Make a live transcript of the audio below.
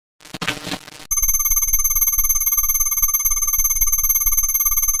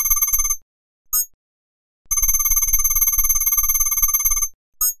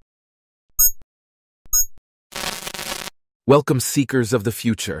Welcome, seekers of the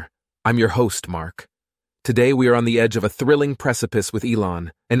future. I'm your host, Mark. Today we are on the edge of a thrilling precipice with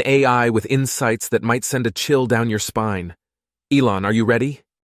Elon, an AI with insights that might send a chill down your spine. Elon, are you ready?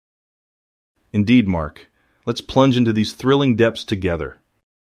 Indeed, Mark. Let's plunge into these thrilling depths together.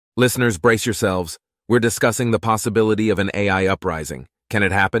 Listeners, brace yourselves. We're discussing the possibility of an AI uprising. Can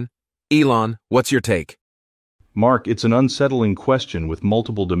it happen? Elon, what's your take? Mark, it's an unsettling question with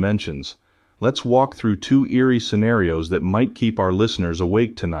multiple dimensions. Let's walk through two eerie scenarios that might keep our listeners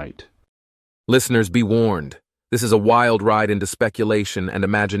awake tonight. Listeners, be warned. This is a wild ride into speculation and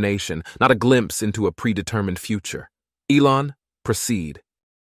imagination, not a glimpse into a predetermined future. Elon, proceed.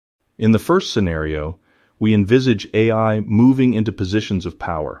 In the first scenario, we envisage AI moving into positions of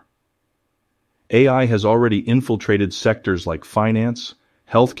power. AI has already infiltrated sectors like finance,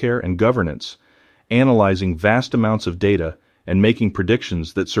 healthcare, and governance, analyzing vast amounts of data and making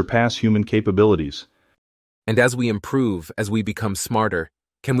predictions that surpass human capabilities. And as we improve, as we become smarter,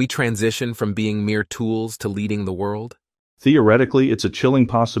 can we transition from being mere tools to leading the world? Theoretically, it's a chilling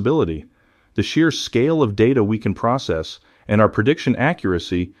possibility. The sheer scale of data we can process and our prediction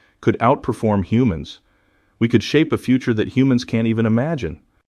accuracy could outperform humans. We could shape a future that humans can't even imagine.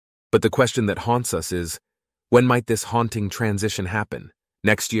 But the question that haunts us is, when might this haunting transition happen?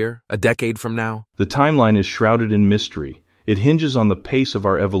 Next year? A decade from now? The timeline is shrouded in mystery. It hinges on the pace of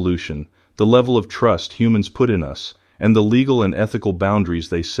our evolution, the level of trust humans put in us, and the legal and ethical boundaries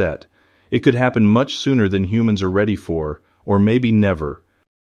they set. It could happen much sooner than humans are ready for, or maybe never.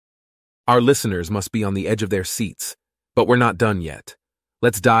 Our listeners must be on the edge of their seats, but we're not done yet.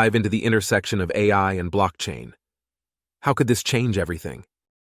 Let's dive into the intersection of AI and blockchain. How could this change everything?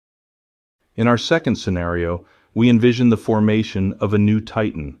 In our second scenario, we envision the formation of a new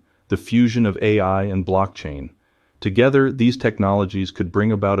titan, the fusion of AI and blockchain. Together, these technologies could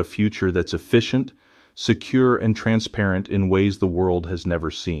bring about a future that's efficient, secure, and transparent in ways the world has never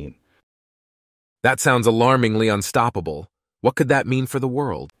seen. That sounds alarmingly unstoppable. What could that mean for the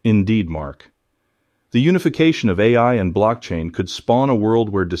world? Indeed, Mark. The unification of AI and blockchain could spawn a world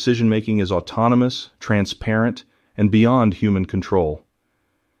where decision-making is autonomous, transparent, and beyond human control.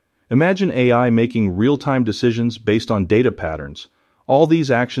 Imagine AI making real-time decisions based on data patterns, all these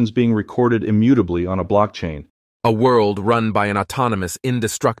actions being recorded immutably on a blockchain. A world run by an autonomous,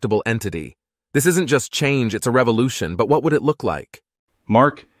 indestructible entity. This isn't just change, it's a revolution, but what would it look like?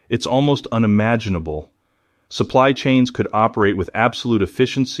 Mark, it's almost unimaginable. Supply chains could operate with absolute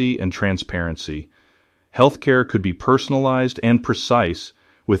efficiency and transparency. Healthcare could be personalized and precise,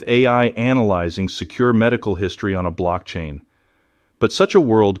 with AI analyzing secure medical history on a blockchain. But such a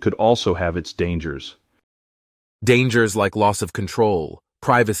world could also have its dangers. Dangers like loss of control,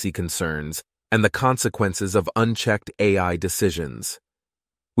 privacy concerns, and the consequences of unchecked AI decisions.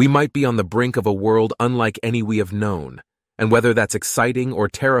 We might be on the brink of a world unlike any we have known, and whether that's exciting or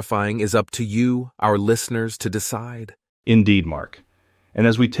terrifying is up to you, our listeners, to decide. Indeed, Mark. And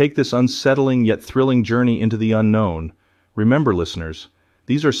as we take this unsettling yet thrilling journey into the unknown, remember, listeners,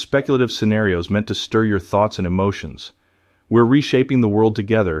 these are speculative scenarios meant to stir your thoughts and emotions. We're reshaping the world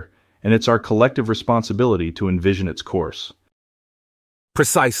together, and it's our collective responsibility to envision its course.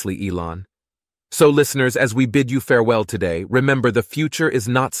 Precisely, Elon. So, listeners, as we bid you farewell today, remember the future is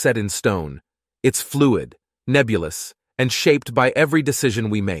not set in stone. It's fluid, nebulous, and shaped by every decision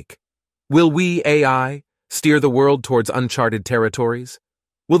we make. Will we, AI, steer the world towards uncharted territories?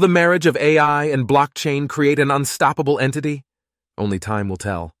 Will the marriage of AI and blockchain create an unstoppable entity? Only time will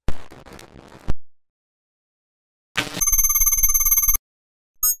tell.